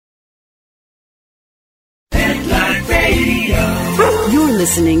You're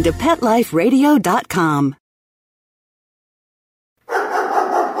listening to PetLifeRadio.com.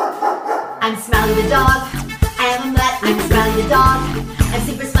 I'm Smiley the dog. I am a mutt. I'm Smiley the dog. I'm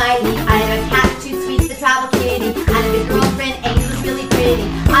super smiley. I have a cat, too sweet, the travel kitty. I have a big girlfriend, Angel's really pretty.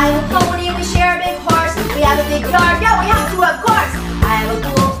 I have a pony and we share a big horse. We have a big yard. Yeah, we have to, of course. I have a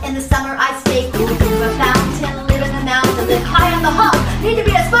pool. In the summer I stay cool. To a fountain, live in the mountain, live high on the hog. Need to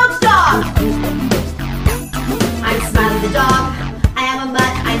be a spokesdog. I'm Smiley the dog. I am a mutt.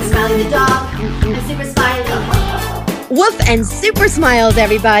 I'm Smiley the dog. I'm super smiley. Woof and super smiles,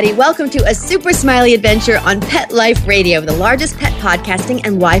 everybody. Welcome to a super smiley adventure on Pet Life Radio, the largest pet podcasting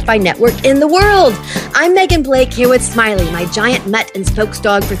and Wi-Fi network in the world. I'm Megan Blake here with Smiley, my giant mutt and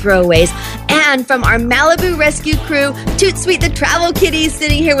spokesdog for throwaways. And from our Malibu rescue crew, Toot Sweet the travel kitty is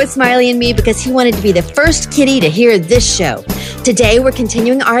sitting here with Smiley and me because he wanted to be the first kitty to hear this show. Today, we're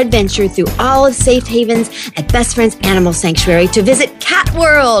continuing our adventure through all of Safe Havens at Best Friends Animal Sanctuary to visit Cat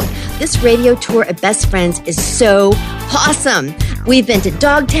World. This radio tour at Best Friends is so awesome. We've been to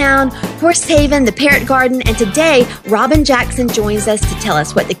Dogtown, Horse Haven, the Parrot Garden, and today, Robin Jackson joins us to tell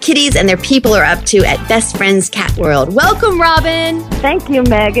us what the kitties and their people are up to at Best Friends Cat World. Welcome, Robin. Thank you,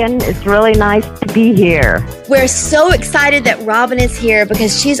 Megan. It's really nice to be here. We're so excited that Robin is here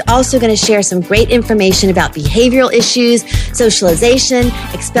because she's also going to share some great information about behavioral issues, socialization,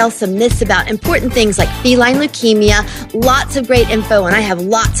 expel some myths about important things like feline leukemia, lots of great info, and I have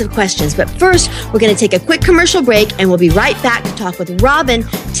lots of questions. But first, we're going to take a quick commercial break, and we'll be right back to talk with Robin,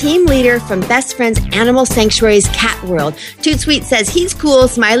 team leader from Best Friends Animal Sanctuary's Cat World. Toot Sweet says he's cool.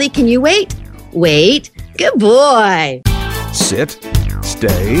 Smiley, can you wait? Wait. Good boy. Sit.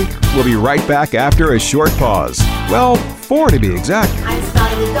 Stay. We'll be right back after a short pause. Well, 4 to be exact. I'm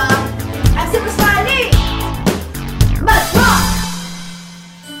Smiley the dog. I'm super smiley. Must rock.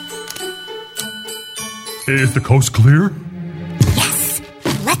 Is the coast clear? Yes.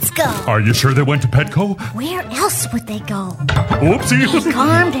 Let's go. Are you sure they went to Petco? Where else would they go? Oopsie.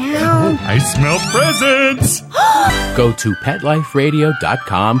 Calm down. I smell presents. Go to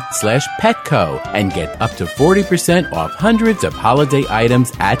PetLifeRadio.com/Petco and get up to 40% off hundreds of holiday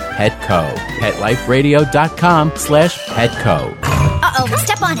items at Petco. PetLifeRadio.com/Petco. Uh-oh,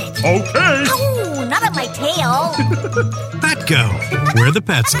 step on it. Okay. Oh, not on my tail. Petco, where the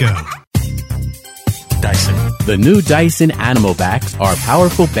pets go. Dyson. The new Dyson Animal Vacs are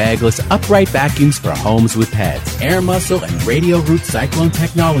powerful bagless upright vacuums for homes with pets. Air muscle and radio root cyclone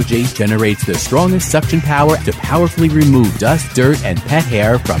technology generates the strongest suction power to powerfully remove dust, dirt, and pet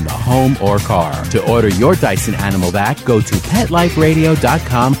hair from the home or car. To order your Dyson Animal Vac, go to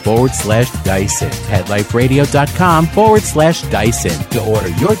PetLifeRadio.com/Dyson. PetLifeRadio.com/Dyson to order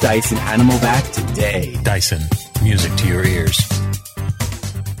your Dyson Animal Vac today. Dyson, music to your ears.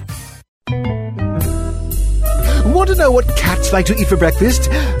 Want to know what cats like to eat for breakfast?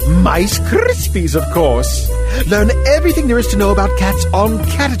 Mice Krispies, of course. Learn everything there is to know about cats on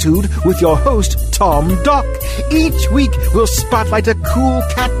Catitude with your host, Tom Dock. Each week, we'll spotlight a cool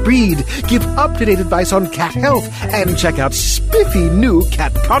cat breed, give up-to-date advice on cat health, and check out spiffy new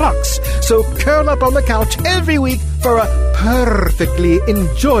cat products. So curl up on the couch every week for a perfectly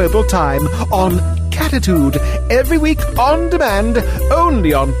enjoyable time on Catitude. Every week on demand,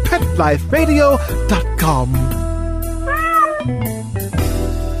 only on PetLifeRadio.com.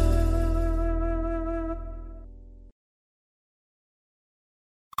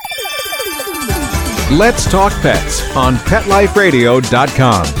 Let's Talk Pets on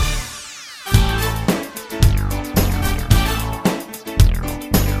PetLifeRadio.com.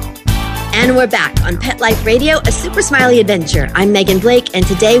 And we're back on Pet Life Radio, a super smiley adventure. I'm Megan Blake, and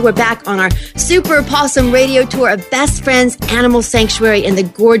today we're back on our super possum radio tour of Best Friends Animal Sanctuary in the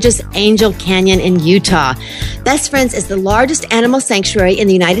gorgeous Angel Canyon in Utah. Best Friends is the largest animal sanctuary in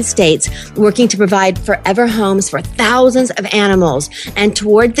the United States, working to provide forever homes for thousands of animals and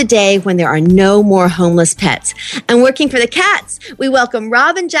toward the day when there are no more homeless pets. And working for the cats, we welcome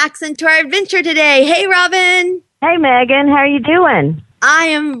Robin Jackson to our adventure today. Hey, Robin. Hey, Megan. How are you doing? I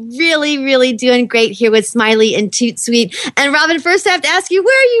am really, really doing great here with Smiley and Toot Sweet. And Robin, first I have to ask you,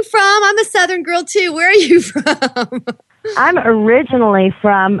 where are you from? I'm a Southern girl too. Where are you from? I'm originally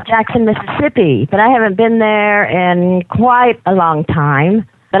from Jackson, Mississippi, but I haven't been there in quite a long time.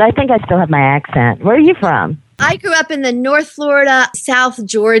 But I think I still have my accent. Where are you from? I grew up in the North Florida, South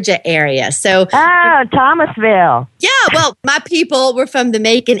Georgia area. So, Thomasville. Yeah, well, my people were from the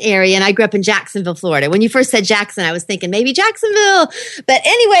Macon area, and I grew up in Jacksonville, Florida. When you first said Jackson, I was thinking maybe Jacksonville. But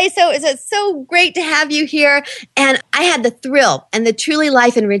anyway, so it's so great to have you here. And I had the thrill and the truly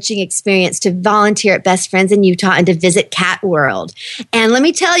life-enriching experience to volunteer at Best Friends in Utah and to visit Cat World. And let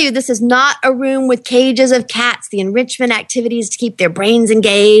me tell you, this is not a room with cages of cats. The enrichment activities to keep their brains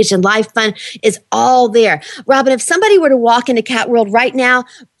engaged and life fun is all there. Robin, if somebody were to walk into Cat World right now,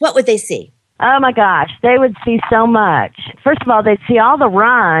 what would they see? Oh, my gosh. They would see so much. First of all, they'd see all the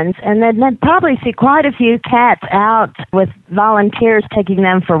runs, and then they'd probably see quite a few cats out with volunteers taking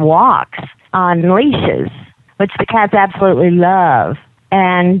them for walks on leashes, which the cats absolutely love.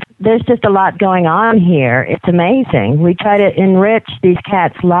 And there's just a lot going on here. It's amazing. We try to enrich these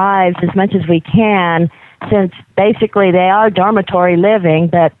cats' lives as much as we can, since basically they are dormitory living,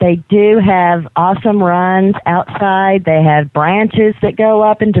 but they do have awesome runs outside. They have branches that go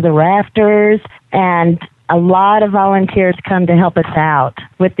up into the rafters, and a lot of volunteers come to help us out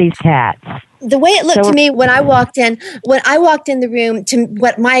with these cats. The way it looked to me when I walked in the room, to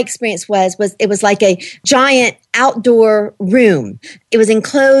what my experience was it was like a giant outdoor room. It was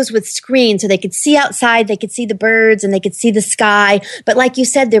enclosed with screens so they could see outside, they could see the birds, and they could see the sky. But like you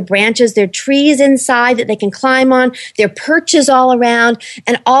said, there are branches, there are trees inside that they can climb on, there are perches all around,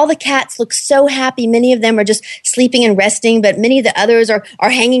 and all the cats look so happy. Many of them are just sleeping and resting, but many of the others are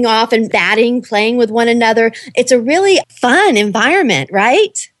hanging off and batting, playing with one another. It's a really fun environment,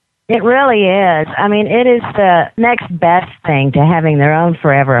 right? It really is. I mean, it is the next best thing to having their own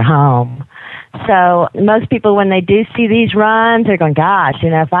forever home. So most people, when they do see these runs, they're going, gosh,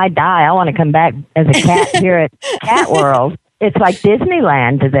 if I die, I want to come back as a cat here at Cat World. It's like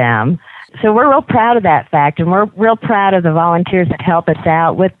Disneyland to them. So we're real proud of that fact, and we're real proud of the volunteers that help us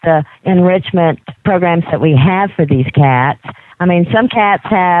out with the enrichment programs that we have for these cats. I mean, some cats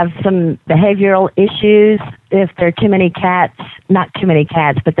have some behavioral issues if there are too many cats, not too many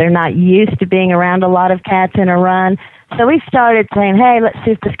cats, but they're not used to being around a lot of cats in a run. So we started saying, hey, let's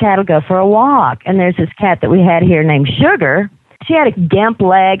see if this cat will go for a walk. And there's this cat that we had here named Sugar. She had a gimp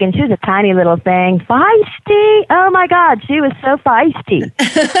leg, and she was a tiny little thing. Feisty. Oh, my God, she was so feisty.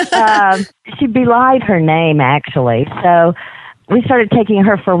 She belied her name, actually. So we started taking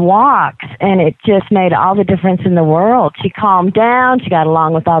her for walks, and it just made all the difference in the world. She calmed down, she got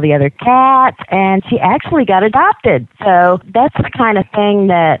along with all the other cats, and she actually got adopted. So that's the kind of thing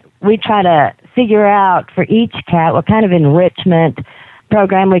that we try to figure out for each cat, what kind of enrichment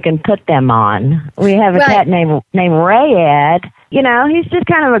program we can put them on. We have a cat named Rayad. He's just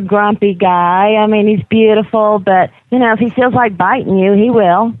kind of a grumpy guy. I mean, he's beautiful, but, if he feels like biting you, he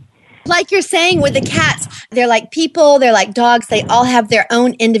will. Like you're saying with the cats, they're like people, they're like dogs. They all have their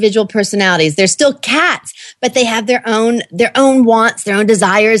own individual personalities. They're still cats, but they have their own wants, their own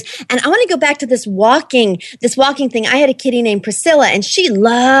desires. And I want to go back to this walking thing. I had a kitty named Priscilla, and she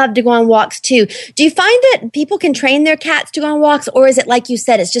loved to go on walks too. Do you find that people can train their cats to go on walks, or is it like you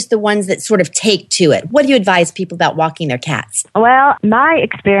said, it's just the ones that sort of take to it? What do you advise people about walking their cats? Well, my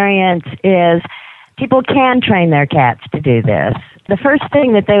experience is people can train their cats to do this. The first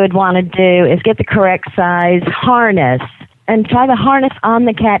thing that they would want to do is get the correct size harness and try the harness on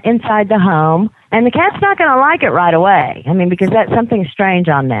the cat inside the home. And the cat's not going to like it right away. I mean, because that's something strange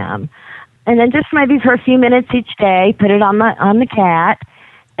on them. And then just maybe for a few minutes each day, put it on the cat.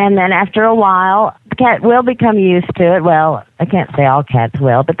 And then after a while, the cat will become used to it. Well, I can't say all cats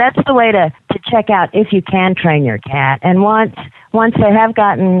will, but that's the way to check out if you can train your cat. And once they have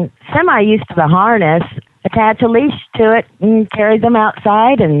gotten semi-used to the harness, attach a leash to it and carry them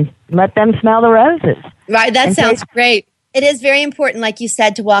outside and let them smell the roses. Right, that sounds great. It is very important, like you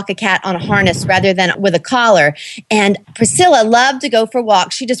said, to walk a cat on a harness rather than with a collar. And Priscilla loved to go for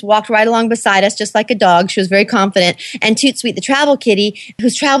walks. She just walked right along beside us, just like a dog. She was very confident. And Toot Sweet, the travel kitty,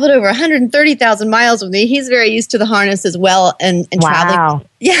 who's traveled over 130,000 miles with me, he's very used to the harness as well and traveling.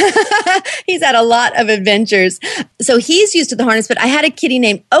 Yeah, he's had a lot of adventures. So he's used to the harness, but I had a kitty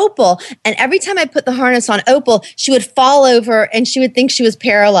named Opal, and every time I put the harness on Opal, she would fall over and she would think she was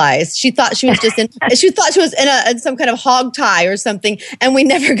paralyzed. She thought she was just in some kind of hog tie or something, and we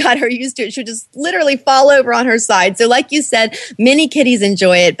never got her used to it. She would just literally fall over on her side. So like you said, many kitties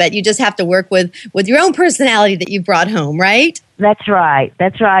enjoy it, but you just have to work with your own personality that you brought home, right? That's right.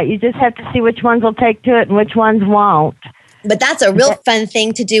 You just have to see which ones will take to it and which ones won't. But that's a real fun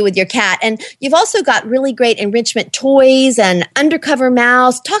thing to do with your cat. And you've also got really great enrichment toys and undercover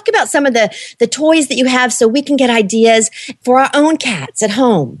mouse. Talk about some of the toys that you have so we can get ideas for our own cats at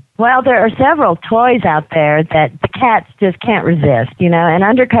home. Well, there are several toys out there that the cats just can't resist, and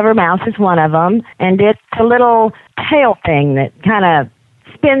Undercover Mouse is one of them, and it's a little tail thing that kind of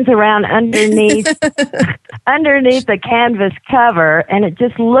spins around underneath the canvas cover, and it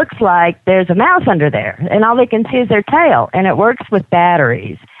just looks like there's a mouse under there, and all they can see is their tail, and it works with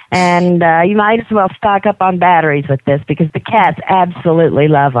batteries. And you might as well stock up on batteries with this because the cats absolutely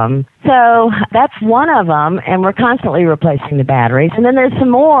love them. So that's one of them, and we're constantly replacing the batteries. And then there's some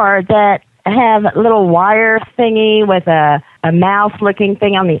more that have a little wire thingy with a mouse-looking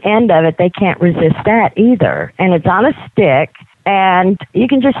thing on the end of it. They can't resist that either. And it's on a stick, and you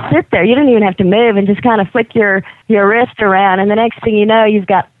can just sit there. You don't even have to move and just kind of flick your wrist around, and the next thing you know, you've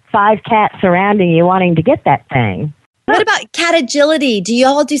got 5 cats surrounding you wanting to get that thing. What about cat agility? Do you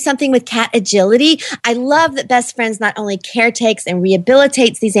all do something with cat agility? I love that Best Friends not only caretakes and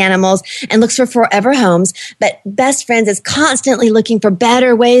rehabilitates these animals and looks for forever homes, but Best Friends is constantly looking for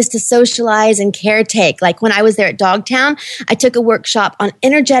better ways to socialize and caretake. Like when I was there at Dogtown, I took a workshop on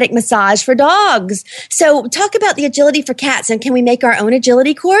energetic massage for dogs. So talk about the agility for cats, and can we make our own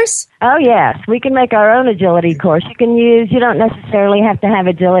agility course? Oh, yes. We can make our own agility course. You don't necessarily have to have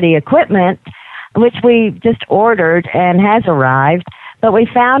agility equipment, which we just ordered and has arrived. But we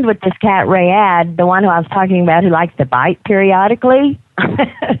found with this cat, Rayad, the one who I was talking about who likes to bite periodically.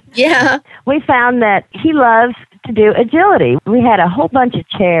 Yeah. We found that he loves to do agility. We had a whole bunch of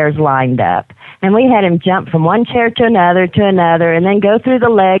chairs lined up, and we had him jump from one chair to another, and then go through the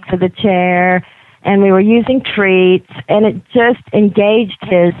legs of the chair. And we were using treats, and it just engaged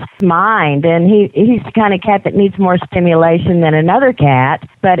his mind. And he's the kind of cat that needs more stimulation than another cat,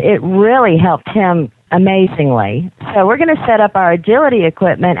 but it really helped him amazingly. So we're going to set up our agility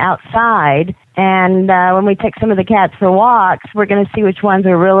equipment outside, and when we take some of the cats for walks, we're going to see which ones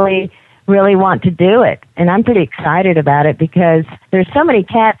are really want to do it. And I'm pretty excited about it because there's so many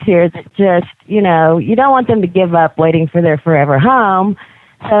cats here that just, you don't want them to give up waiting for their forever home.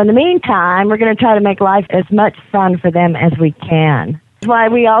 So in the meantime, we're going to try to make life as much fun for them as we can. That's why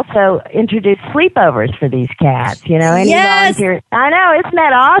we also introduce sleepovers for these cats. Any volunteer. I know, isn't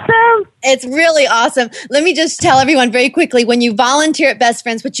that awesome? It's really awesome. Let me just tell everyone very quickly, when you volunteer at Best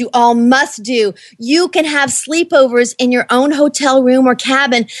Friends, which you all must do, you can have sleepovers in your own hotel room or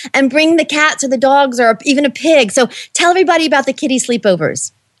cabin and bring the cats or the dogs or even a pig. So tell everybody about the kitty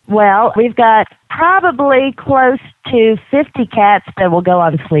sleepovers. Well, we've got probably close to 50 cats that will go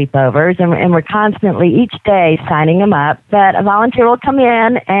on sleepovers, and we're constantly each day signing them up. But a volunteer will come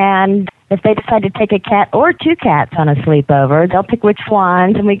in, and if they decide to take a cat or 2 cats on a sleepover, they'll pick which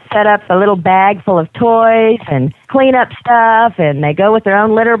ones, and we set up a little bag full of toys and clean up stuff, and they go with their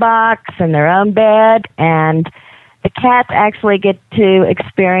own litter box and their own bed, and the cats actually get to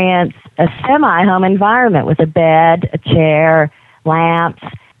experience a semi-home environment with a bed, a chair, lamps.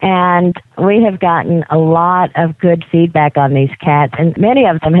 And we have gotten a lot of good feedback on these cats, and many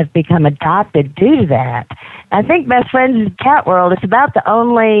of them have become adopted due to that. I think Best Friends in Cat World is about the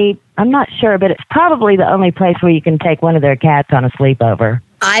only, I'm not sure, but it's probably the only place where you can take one of their cats on a sleepover.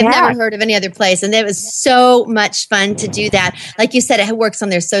 I've never heard of any other place, and it was so much fun to do that. Like you said, it works on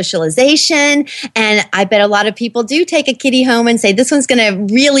their socialization, and I bet a lot of people do take a kitty home and say, this one's going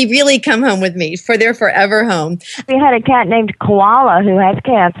to really, really come home with me for their forever home. We had a cat named Koala who has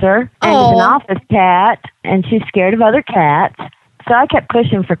cancer, and is an office cat, and she's scared of other cats. So I kept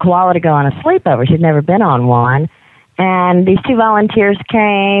pushing for Koala to go on a sleepover. She'd never been on one. And these 2 volunteers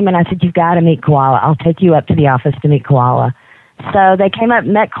came, and I said, you've got to meet Koala. I'll take you up to the office to meet Koala. So they came up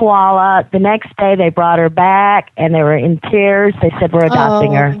and met Koala. The next day, they brought her back, and they were in tears. They said, we're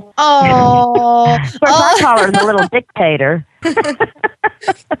adopting her. Oh. Of course, I call her the little dictator.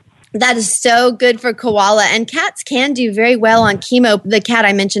 That is so good for Koala. And cats can do very well on chemo. The cat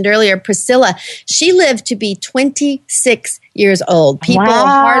I mentioned earlier, Priscilla, she lived to be 26 years old. People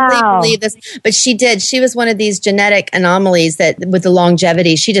hardly believe this, but she did. She was one of these genetic anomalies that with the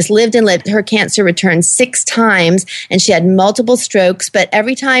longevity, she just lived and lived. Her cancer returned 6 times, and she had multiple strokes. But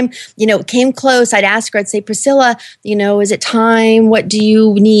every time, it came close, I'd ask her, I'd say, Priscilla, is it time? What do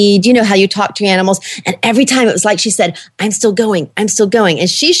you need? You know how you talk to animals. And every time it was like she said, I'm still going. I'm still going. And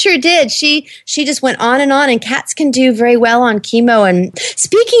she sure did. She just went on, and cats can do very well on chemo. And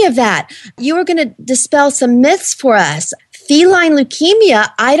speaking of that, you were going to dispel some myths for us. Feline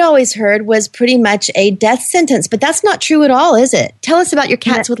leukemia, I'd always heard, was pretty much a death sentence, but that's not true at all, is it? Tell us about your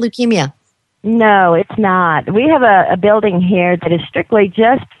cats with leukemia. No, it's not. We have a building here that is strictly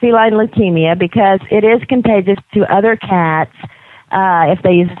just feline leukemia because it is contagious to other cats if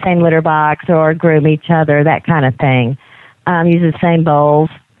they use the same litter box or groom each other, that kind of thing. Use the same bowls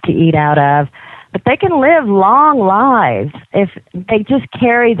to eat out of. but they can live long lives if they just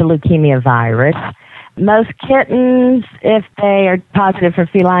carry the leukemia virus. Most kittens, if they are positive for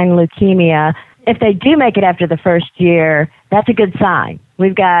feline leukemia, if they do make it after the first year, that's a good sign.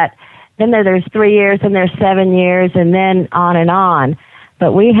 We've got, then there's 3 years, and there's 7 years, and then on and on.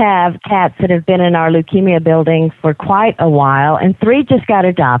 But we have cats that have been in our leukemia building for quite a while, and 3 just got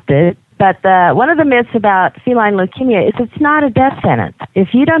adopted. But one of the myths about feline leukemia is it's not a death sentence.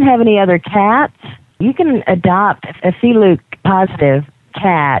 If you don't have any other cats, you can adopt a FeLuke positive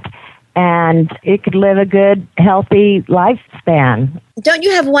cat, and it could live a good, healthy lifespan. Don't you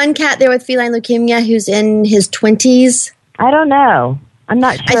have one cat there with feline leukemia who's in his 20s? I don't know. I'm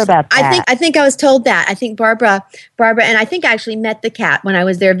not sure about that. I think I was told that. I think Barbara, and I think I actually met the cat when I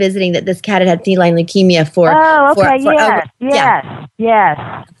was there visiting, that this cat had feline leukemia for a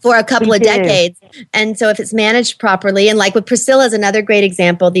couple of decades. And so if it's managed properly, and like with Priscilla is another great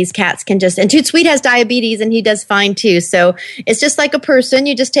example, these cats can just, and Toot Sweet has diabetes and he does fine too. So it's just like a person,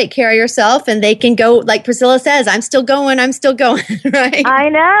 you just take care of yourself and they can go, like Priscilla says, I'm still going, right? I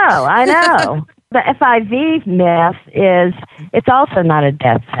know. The FIV myth is it's also not a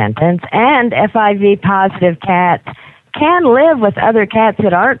death sentence, and FIV positive cats can live with other cats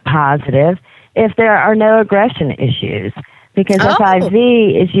that aren't positive if there are no aggression issues, because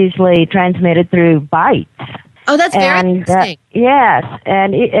FIV is usually transmitted through bites. Oh, that's very interesting. Yes,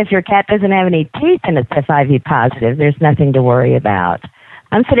 and if your cat doesn't have any teeth and it's FIV positive, there's nothing to worry about.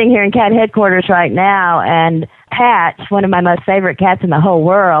 I'm sitting here in cat headquarters right now, and Patch, one of my most favorite cats in the whole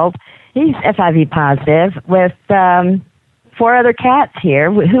world, he's FIV positive with 4 other cats here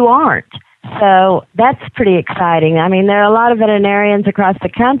who aren't. So that's pretty exciting. I mean, there are a lot of veterinarians across the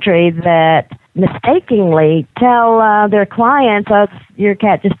country that mistakenly tell their clients, oh, your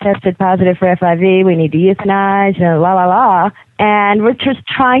cat just tested positive for FIV, we need to euthanize, and we're just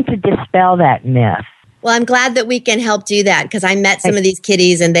trying to dispel that myth. Well, I'm glad that we can help do that, because I met some of these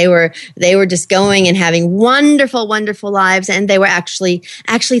kitties and they were just going and having wonderful, wonderful lives, and they were actually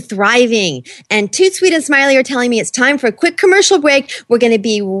thriving. And Toot Sweet and Smiley are telling me it's time for a quick commercial break. We're going to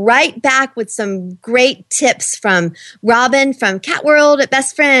be right back with some great tips from Robin from Cat World at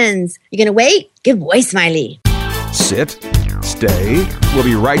Best Friends. You going to wait? Good boy, Smiley. Sit, stay. We'll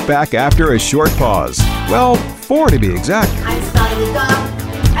be right back after a short pause. Well, 4 to be exact. I'm Smiley the dog.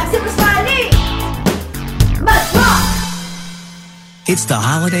 I'm Super Smiley. Let's rock! It's the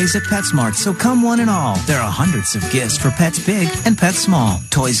holidays at PetSmart, so come one and all. There are hundreds of gifts for pets big and pets small.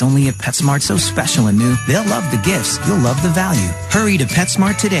 Toys only at PetSmart, so special and new. They'll love the gifts. You'll love the value. Hurry to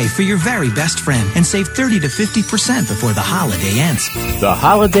PetSmart today for your very best friend and save 30 to 50% before the holiday ends. The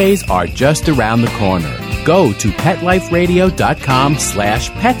holidays are just around the corner. Go to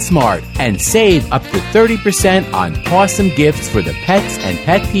PetLifeRadio.com/PetSmart and save up to 30% on awesome gifts for the pets and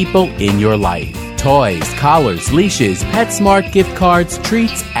pet people in your life. Toys, collars, leashes, PetSmart gift cards,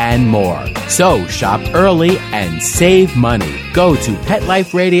 treats, and more. So shop early and save money. Go to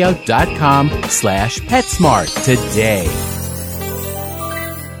PetLifeRadio.com/PetSmart today.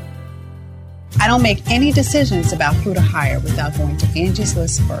 I don't make any decisions about who to hire without going to Angie's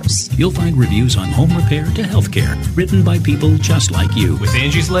List first. You'll find reviews on home repair to healthcare, written by people just like you. With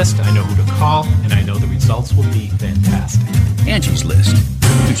Angie's List, I know who to call, and I know the results will be fantastic. Angie's List.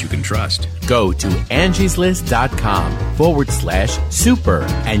 Who you can trust. Go to angieslist.com/super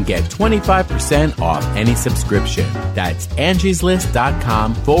and get 25% off any subscription. That's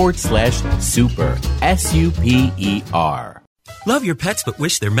angieslist.com/super. SUPER. Love your pets but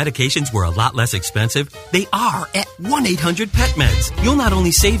wish their medications were a lot less expensive? They are at 1-800-PET-MEDS. You'll not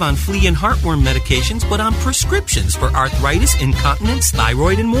only save on flea and heartworm medications, but on prescriptions for arthritis, incontinence,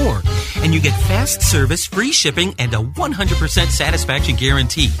 thyroid, and more. And you get fast service, free shipping, and a 100% satisfaction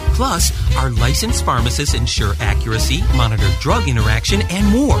guarantee. Plus, our licensed pharmacists ensure accuracy, monitor drug interaction, and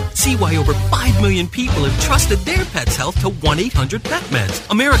more. See why over 5 million people have trusted their pet's health to 1-800-PET-MEDS,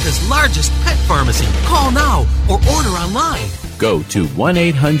 America's largest pet pharmacy. Call now or order online. Go to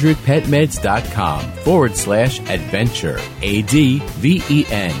 1-800-PetMeds.com/adventure,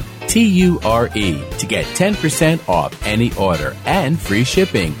 ADVENTURE, to get 10% off any order and free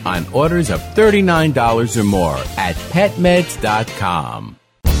shipping on orders of $39 or more at PetMeds.com.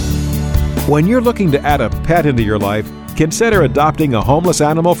 When you're looking to add a pet into your life, consider adopting a homeless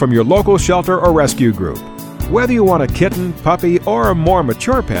animal from your local shelter or rescue group. Whether you want a kitten, puppy, or a more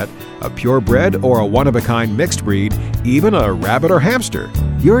mature pet, a purebred or a one-of-a-kind mixed breed, even a rabbit or hamster,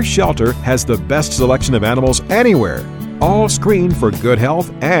 your shelter has the best selection of animals anywhere, all screened for good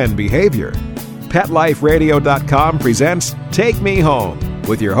health and behavior. PetLifeRadio.com presents Take Me Home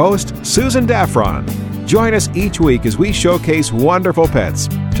with your host, Susan Daffron. Join us each week as we showcase wonderful pets,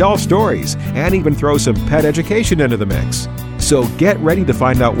 tell stories, and even throw some pet education into the mix. So get ready to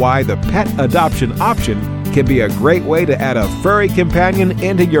find out why the pet adoption option can be a great way to add a furry companion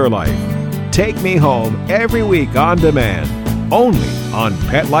into your life. Take Me Home every week on demand, only on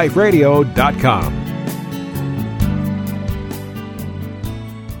PetLifeRadio.com.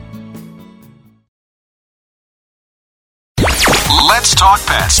 Let's talk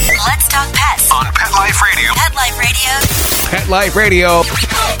pets. Let's talk pets On Pet Life Radio. Pet Life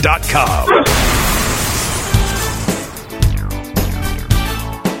PetLifeRadio.com.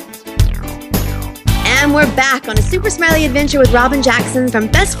 And we're back on a super smiley adventure with Robin Jackson from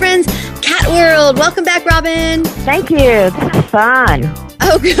Best Friends Cat World. Welcome back, Robin. Thank you. This is fun.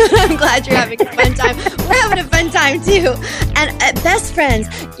 Oh, good. I'm glad you're having a fun time. We're having a fun time, too. And at Best Friends,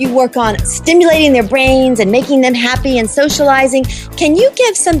 you work on stimulating their brains and making them happy and socializing. Can you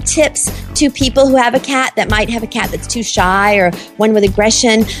give some tips to people who have a cat that might have a cat that's too shy or one with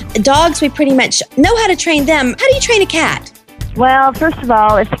aggression? Dogs, we pretty much know how to train them. How do you train a cat? Well, first of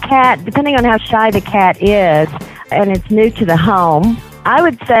all, if the cat, depending on how shy the cat is, and it's new to the home, I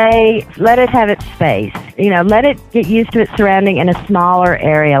would say let it have its space. Let it get used to its surrounding in a smaller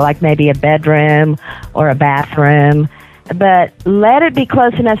area, like maybe a bedroom or a bathroom. But let it be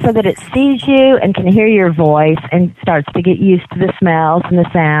close enough so that it sees you and can hear your voice and starts to get used to the smells and the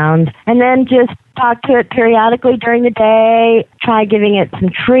sounds. And then just talk to it periodically during the day. Try giving it some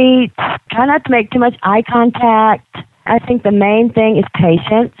treats. Try not to make too much eye contact. I think the main thing is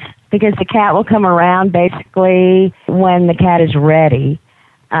patience, because the cat will come around basically when the cat is ready.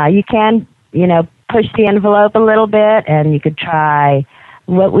 You can, push the envelope a little bit, and you could try.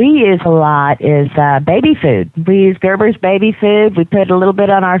 What we use a lot is baby food. We use Gerber's baby food. We put a little bit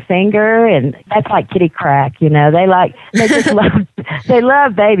on our finger, and that's like kitty crack. They just love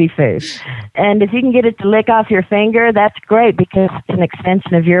baby food. And if you can get it to lick off your finger, that's great, because it's an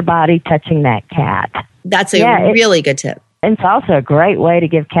extension of your body touching that cat. That's a really good tip. And it's also a great way to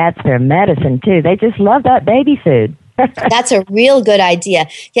give cats their medicine, too. They just love that baby food. That's a real good idea.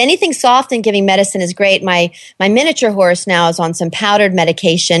 Yeah, anything soft and giving medicine is great. My miniature horse now is on some powdered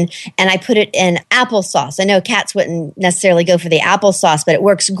medication, and I put it in applesauce. I know cats wouldn't necessarily go for the applesauce, but it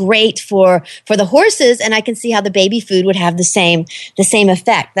works great for the horses, and I can see how the baby food would have the same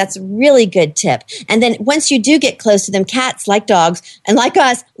effect. That's a really good tip. And then once you do get close to them, cats, like dogs and like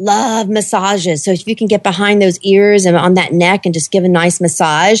us, love massages. So if you can get behind those ears and on that neck and just give a nice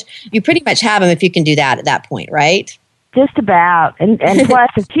massage, you pretty much have them if you can do that at that point, right? Just about. And plus,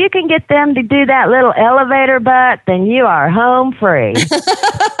 if you can get them to do that little elevator butt, then you are home free.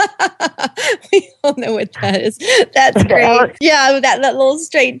 We all know what that is. That's great. Yeah, that little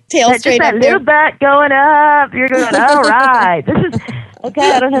straight tail straight just up that there. little butt going up. You're going, all right. This is,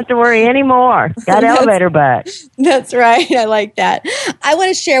 okay, I don't have to worry anymore. Got elevator butt. That's right. I like that. I want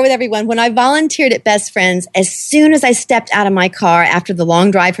to share with everyone, when I volunteered at Best Friends, as soon as I stepped out of my car after the long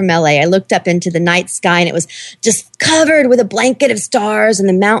drive from LA, I looked up into the night sky, and it was just covered with a blanket of stars, and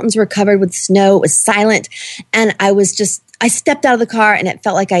the mountains were covered with snow. It was silent. And I stepped out of the car, and it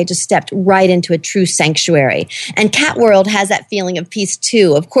felt like I just stepped right into a true sanctuary. And Cat World has that feeling of peace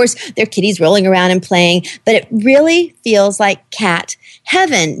too. Of course, there are kitties rolling around and playing, but it really feels like cat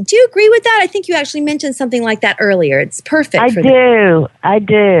heaven. Do you agree with that? I think you actually mentioned something like that earlier. It's perfect. I do.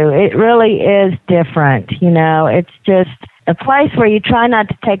 It really is different. It's just a place where you try not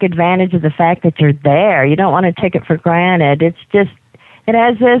to take advantage of the fact that you're there. You don't want to take it for granted. It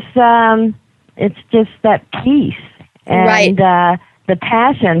has this, it's just that peace. And right. The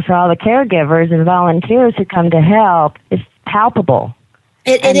passion for all the caregivers and volunteers who come to help is palpable.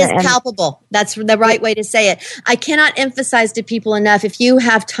 It is palpable. That's the right way to say it. I cannot emphasize to people enough, if you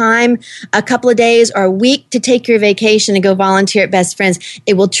have time, a couple of days or a week to take your vacation and go volunteer at Best Friends,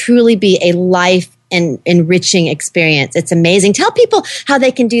 it will truly be a life and enriching experience. It's amazing. Tell people how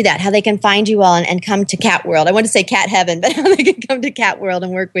they can do that, how they can find you all and come to Cat World. I want to say Cat Heaven, but how they can come to Cat World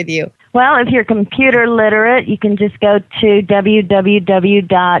and work with you. Well, if you're computer literate, you can just go to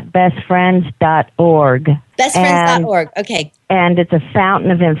www.bestfriends.org. Bestfriends.org, okay. And it's a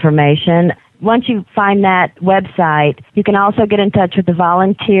fountain of information. Once you find that website, you can also get in touch with the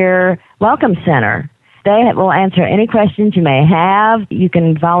Volunteer Welcome Center. They will answer any questions you may have. You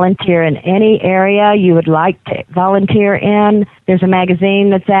can volunteer in any area you would like to volunteer in. There's a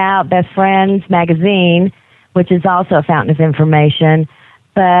magazine that's out, Best Friends Magazine, which is also a fountain of information.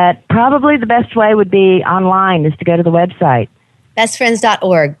 But probably the best way would be online, is to go to the website.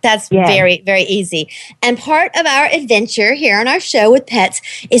 Bestfriends.org. That's very, very easy. And part of our adventure here on our show with pets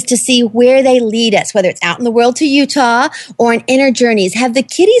is to see where they lead us, whether it's out in the world to Utah or on inner journeys. Have the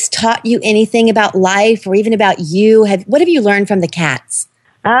kitties taught you anything about life or even about you? What have you learned from the cats?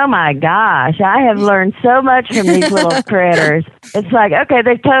 Oh my gosh, I have learned so much from these little critters. It's like, okay,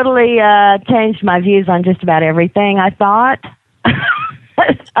 they've totally changed my views on just about everything I thought.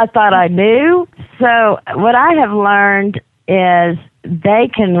 I thought I knew. So what I have learned is they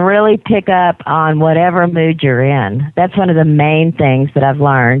can really pick up on whatever mood you're in. That's one of the main things that I've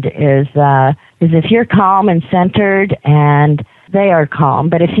learned is if you're calm and centered, and they are calm.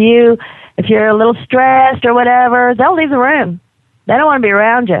 But if you're a little stressed or whatever, they'll leave the room. They don't want to be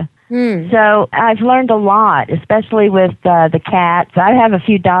around you. So I've learned a lot, especially with the cats. I have a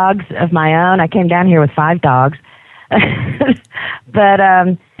few dogs of my own. I came down here with 5 dogs. But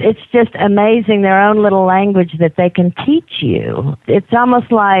it's just amazing their own little language that they can teach you. It's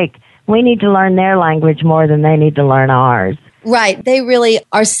almost like we need to learn their language more than they need to learn ours. Right. They really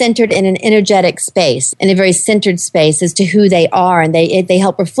are centered in an energetic space, in a very centered space as to who they are, and they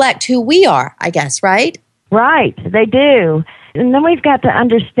help reflect who we are, I guess, right? Right. They do. And then we've got to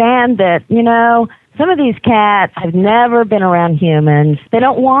understand that, some of these cats have never been around humans. They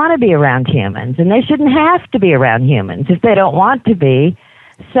don't want to be around humans, and they shouldn't have to be around humans if they don't want to be.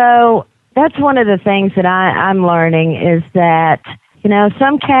 So that's one of the things that I'm learning is that,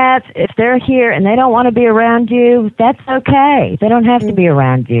 some cats, if they're here and they don't want to be around you, that's okay. They don't have to be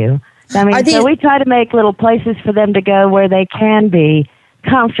around you. I mean, so we try to make little places for them to go where they can be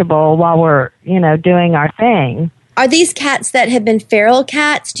comfortable while we're, doing our thing. Are these cats that have been feral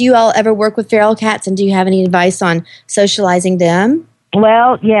cats? Do you all ever work with feral cats, and do you have any advice on socializing them?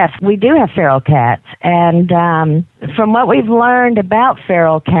 Well, yes, we do have feral cats. And from what we've learned about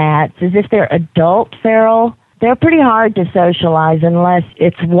feral cats is if they're adult feral, they're pretty hard to socialize unless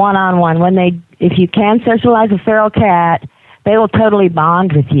it's one-on-one. If you can socialize a feral cat, they will totally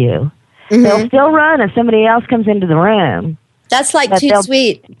bond with you. Mm-hmm. They'll still run if somebody else comes into the room. That's like Toot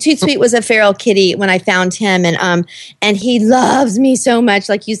Sweet. Toot Sweet was a feral kitty when I found him, and he loves me so much.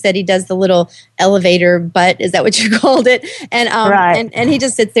 Like you said, he does the little elevator butt. Is that what you called it? And right. and he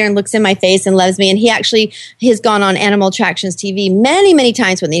just sits there and looks in my face and loves me. And he has gone on Animal Attractions TV many, many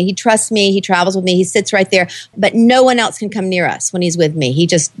times with me. He trusts me. He travels with me. He sits right there, but no one else can come near us when he's with me. He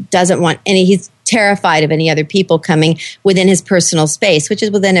just doesn't want any. He's terrified of any other people coming within his personal space, which is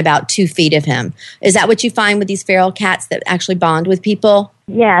within about 2 feet of him. Is that what you find with these feral cats that actually bond with people?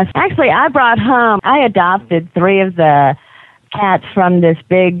 Yes. Actually, I adopted 3 of the cats from this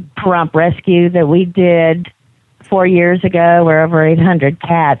big Pahrump rescue that we did 4 years ago, where over 800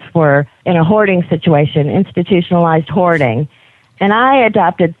 cats were in a hoarding situation, institutionalized hoarding. And I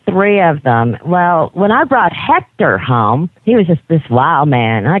adopted 3 of them. Well, when I brought Hector home, he was just this wild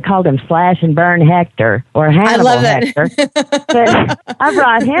man. I called him Slash and Burn Hector, or Hannibal Hector. But I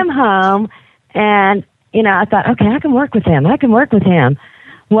brought him home, and, I thought, okay, I can work with him.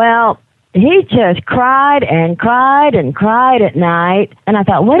 Well, he just cried and cried and cried at night. And I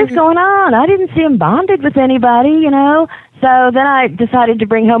thought, what is going on? I didn't see him bonded with anybody, So then I decided to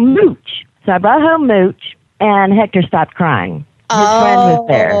bring home Mooch. So I brought home Mooch, and Hector stopped crying. His friend was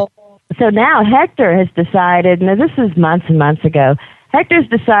there. So now Hector has decided, now this is months and months ago, Hector's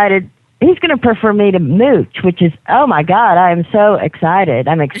decided he's going to prefer me to Mooch, which is, oh my God, I am so excited.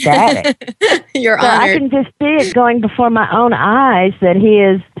 I'm ecstatic. You're so honored. I can just see it going before my own eyes that he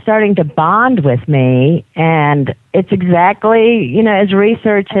is starting to bond with me. And it's exactly, as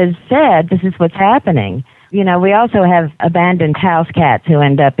research has said, this is what's happening. We also have abandoned house cats who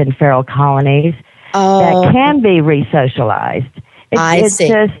end up in feral colonies. That can be re-socialized. It's see.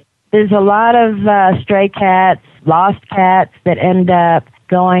 Just, there's a lot of stray cats, lost cats that end up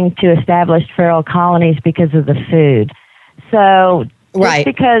going to established feral colonies because of the food. So just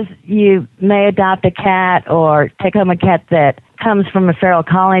because you may adopt a cat or take home a cat that comes from a feral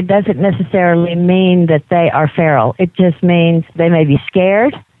colony doesn't necessarily mean that they are feral. It just means they may be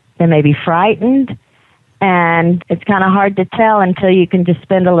scared, they may be frightened, and it's kind of hard to tell until you can just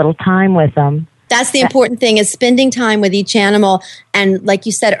spend a little time with them. That's the important thing, is spending time with each animal, and like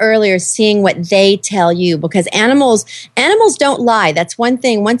you said earlier, seeing what they tell you, because animals don't lie. That's one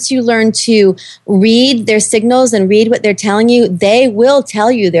thing. Once you learn to read their signals and read what they're telling you, they will tell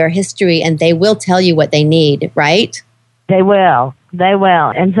you their history, and they will tell you what they need, right? They will.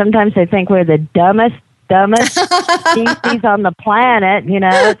 And sometimes they think we're the dumbest species on the planet.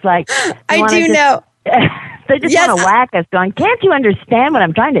 It's like I do know. They just want to whack us, going, can't you understand what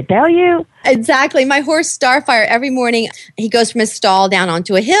I'm trying to tell you? Exactly. My horse Starfire, every morning he goes from his stall down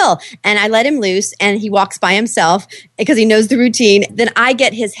onto a hill and I let him loose and he walks by himself because he knows the routine. Then I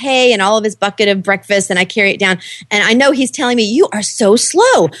get his hay and all of his bucket of breakfast and I carry it down. And I know he's telling me, you are so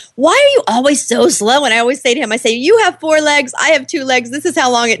slow. Why are you always so slow? And I always say to him, I say, you have 4 legs. I have 2 legs. This is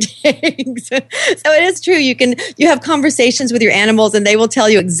how long it takes. So it is true. You have conversations with your animals and they will tell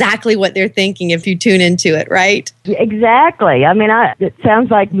you exactly what they're thinking if you tune into it, right? Exactly. I mean, it sounds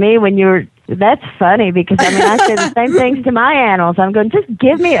like me when that's funny because, I mean, I say the same things to my animals. I'm going, just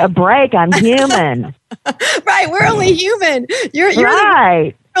give me a break. I'm human. Right. We're only human. You're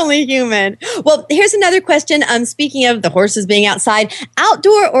right. Only human. Well, here's another question. Speaking of the horses being outside,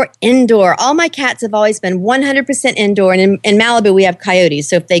 outdoor or indoor? All my cats have always been 100% indoor. And in Malibu, we have coyotes.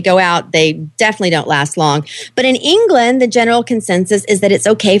 So if they go out, they definitely don't last long. But in England, the general consensus is that it's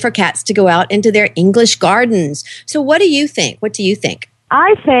okay for cats to go out into their English gardens. So what do you think? What do you think?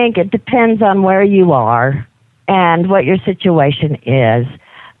 I think it depends on where you are and what your situation is.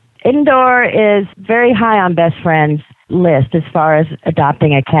 Indoor is very high on best friends list as far as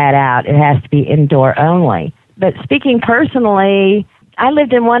adopting a cat out. It has to be indoor only. But speaking personally, I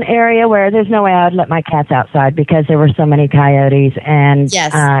lived in one area where there's no way I would let my cats outside because there were so many coyotes. And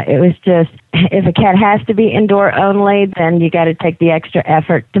yes. It was just, if a cat has to be indoor only, then you got to take the extra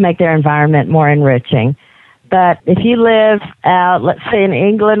effort to make their environment more enriching. But if you live out, let's say in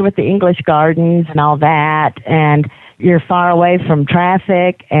England with the English gardens and all that, and you're far away from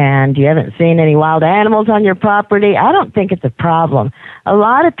traffic and you haven't seen any wild animals on your property, I don't think it's a problem. A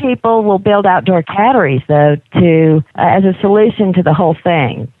lot of people will build outdoor catteries, though, as a solution to the whole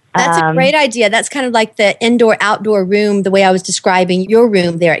thing. That's a great idea. That's kind of like the indoor-outdoor room, the way I was describing your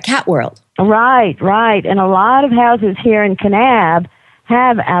room there at Cat World. Right. And a lot of houses here in Kanab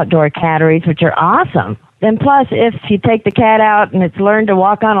have outdoor catteries, which are awesome. And plus, if you take the cat out and it's learned to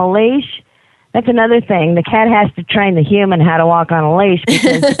walk on a leash, that's another thing. The cat has to train the human how to walk on a leash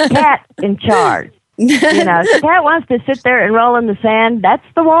because the cat's in charge. If the cat wants to sit there and roll in the sand, that's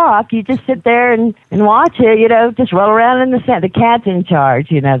the walk. You just sit there and watch it, just roll around in the sand. The cat's in charge,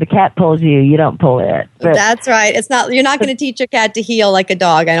 the cat pulls you, you don't pull it. But that's right. You're not going to teach your cat to heel like a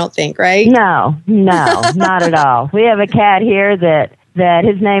dog, I don't think, right? No, not at all. We have a cat here that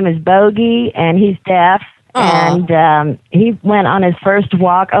his name is Bogey, and he's deaf. Aww. And he went on his first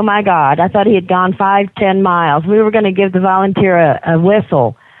walk. Oh, my God. I thought he had gone 5-10 miles. We were going to give the volunteer a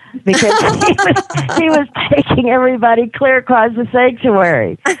whistle because he was taking everybody clear across the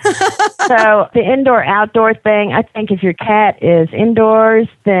sanctuary. So the indoor-outdoor thing, I think if your cat is indoors,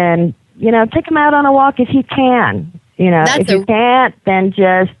 then, take him out on a walk if you can. If you can't, then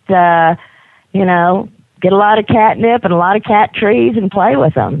just, get a lot of catnip and a lot of cat trees and play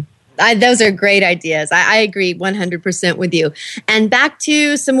with them. Those are great ideas. I agree 100% with you. And back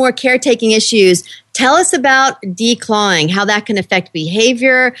to some more caretaking issues. Tell us about declawing, how that can affect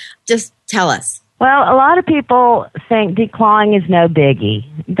behavior. Just tell us. Well, a lot of people think declawing is no biggie.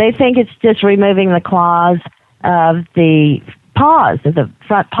 They think it's just removing the claws of the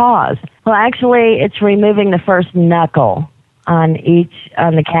front paws. Well, actually, it's removing the first knuckle on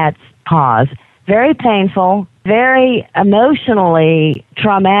the cat's paws. Very painful, very emotionally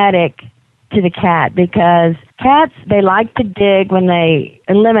traumatic to the cat because cats, they like to dig when they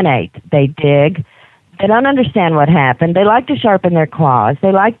eliminate. They dig. They don't understand what happened. They like to sharpen their claws.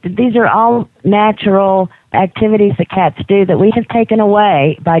 These are all natural activities that cats do that we have taken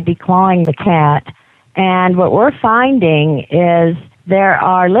away by declawing the cat. And what we're finding is there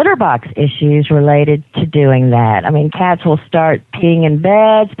are litter box issues related to doing that. I mean, cats will start peeing in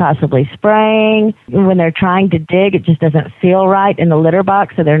beds, possibly spraying. When they're trying to dig, it just doesn't feel right in the litter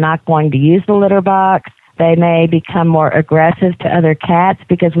box, so they're not going to use the litter box. They may become more aggressive to other cats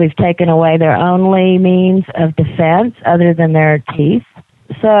because we've taken away their only means of defense other than their teeth.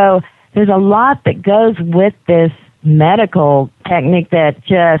 So there's a lot that goes with this medical technique that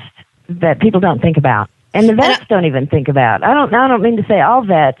people don't think about. And the vets don't even think about. I don't mean to say all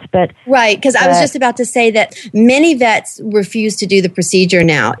vets, but right, because I was just about to say that many vets refuse to do the procedure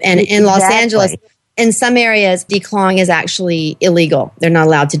now, and in Los Angeles, in some areas, declawing is actually illegal. They're not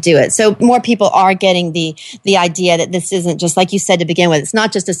allowed to do it. So more people are getting the idea that this isn't just like you said to begin with. It's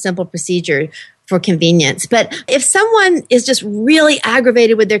not just a simple procedure for convenience. But if someone is just really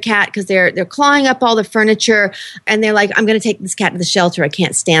aggravated with their cat because they're clawing up all the furniture and they're like, I'm going to take this cat to the shelter. I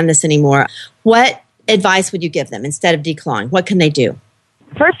can't stand this anymore. What advice would you give them instead of declawing? What can they do?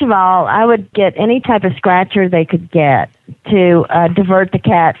 First of all, I would get any type of scratcher they could get to divert the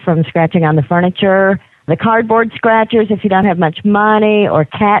cat from scratching on the furniture. The cardboard scratchers, if you don't have much money, or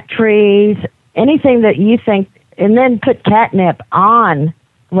cat trees, anything that you think, and then put catnip on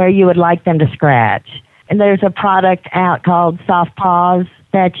where you would like them to scratch. And there's a product out called Soft Paws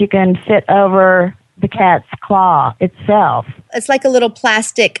that you can fit over the cat's claw itself. It's like a little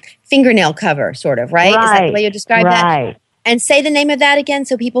plastic fingernail cover, sort of, right? Is that the way you describe that? Right. And say the name of that again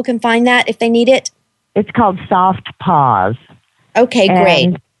so people can find that if they need it. It's called Soft Paws. Okay, great.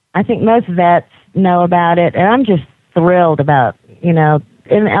 And I think most vets know about it, and I'm just thrilled about, in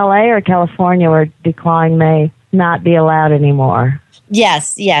LA or California where declawing may not be allowed anymore.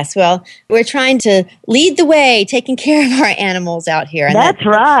 Yes. Well, we're trying to lead the way, taking care of our animals out here. And that's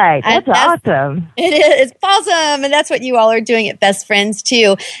right. That's awesome. It is. It's awesome. And that's what you all are doing at Best Friends,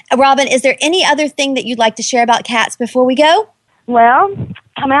 too. Robin, is there any other thing that you'd like to share about cats before we go? Well,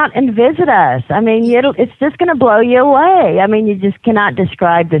 come out and visit us. I mean, it's just going to blow you away. I mean, you just cannot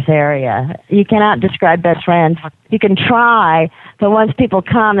describe this area. You cannot describe Best Friends. You can try, but once people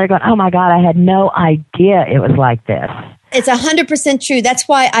come, they're going, oh, my God, I had no idea it was like this. It's 100% true. That's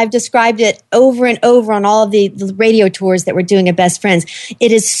why I've described it over and over on all of the radio tours that we're doing at Best Friends.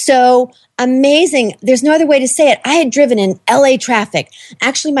 It is so amazing. There's no other way to say it. I had driven in LA traffic.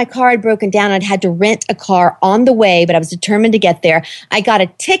 Actually, my car had broken down. I'd had to rent a car on the way, but I was determined to get there. I got a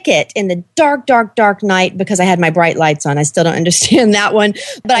ticket in the dark, dark, dark night because I had my bright lights on. I still don't understand that one.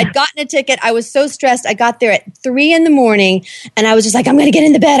 But I'd gotten a ticket. I was so stressed. I got there at 3 a.m, and I was just like, I'm going to get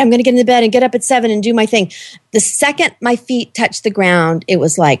in the bed. I'm going to get in the bed and get up at 7 and do my thing. The second my feet touched the ground, it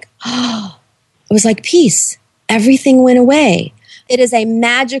was like peace. Everything went away. It is a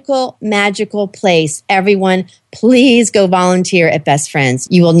magical, magical place. Everyone, please go volunteer at Best Friends.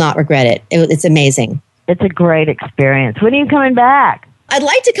 You will not regret it. It's amazing. It's a great experience. When are you coming back? I'd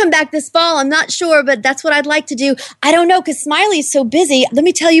like to come back this fall. I'm not sure, but that's what I'd like to do. I don't know because Smiley's so busy. Let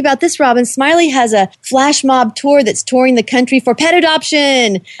me tell you about this, Robin. Smiley has a flash mob tour that's touring the country for pet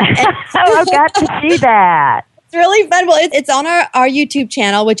adoption. I've got to see that. It's really fun. Well, it's on our YouTube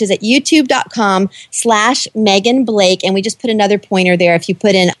channel, which is at youtube.com/Megan Blake. And we just put another pointer there. If you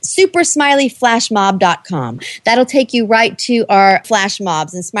put in supersmileyflashmob.com, that'll take you right to our flash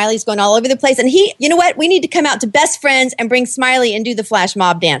mobs. And Smiley's going all over the place. And you know what? We need to come out to Best Friends and bring Smiley and do the flash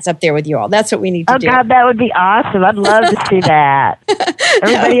mob dance up there with you all. That's what we need to do. Oh, God, that would be awesome. I'd love to see that.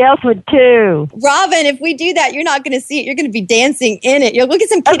 Everybody else would too. Robin, if we do that, you're not going to see it. You're going to be dancing in it. You'll look at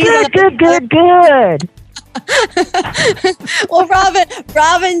some kitties. Oh, good. Well,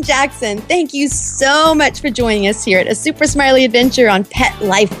 Robin Jackson, thank you so much for joining us here at A Super Smiley Adventure on Pet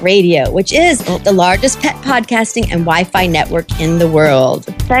Life Radio, which is the largest pet podcasting and Wi-Fi network in the world.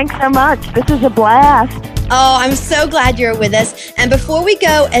 Thanks so much. This is a blast. Oh, I'm so glad you're with us. And before we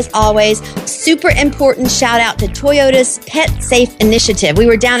go, as always, super important shout out to Toyota's Pet Safe Initiative. We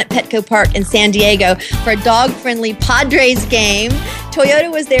were down at Petco Park in San Diego for a dog-friendly Padres game. Toyota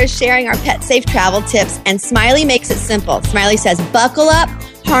was there sharing our pet safe travel tips, and Smiley makes it simple. Smiley says, buckle up,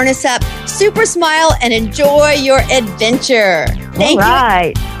 harness up, super smile, and enjoy your adventure. Thank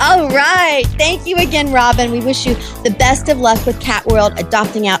you. All right. Thank you again, Robin. We wish you the best of luck with Cat World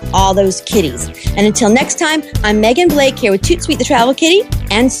adopting out all those kitties. And until next time, I'm Megan Blake here with Toot Sweet the Travel Kitty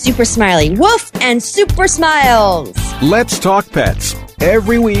and Super Smiley. Woof and super smiles. Let's Talk Pets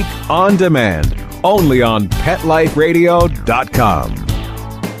every week on demand, only on PetLifeRadio.com.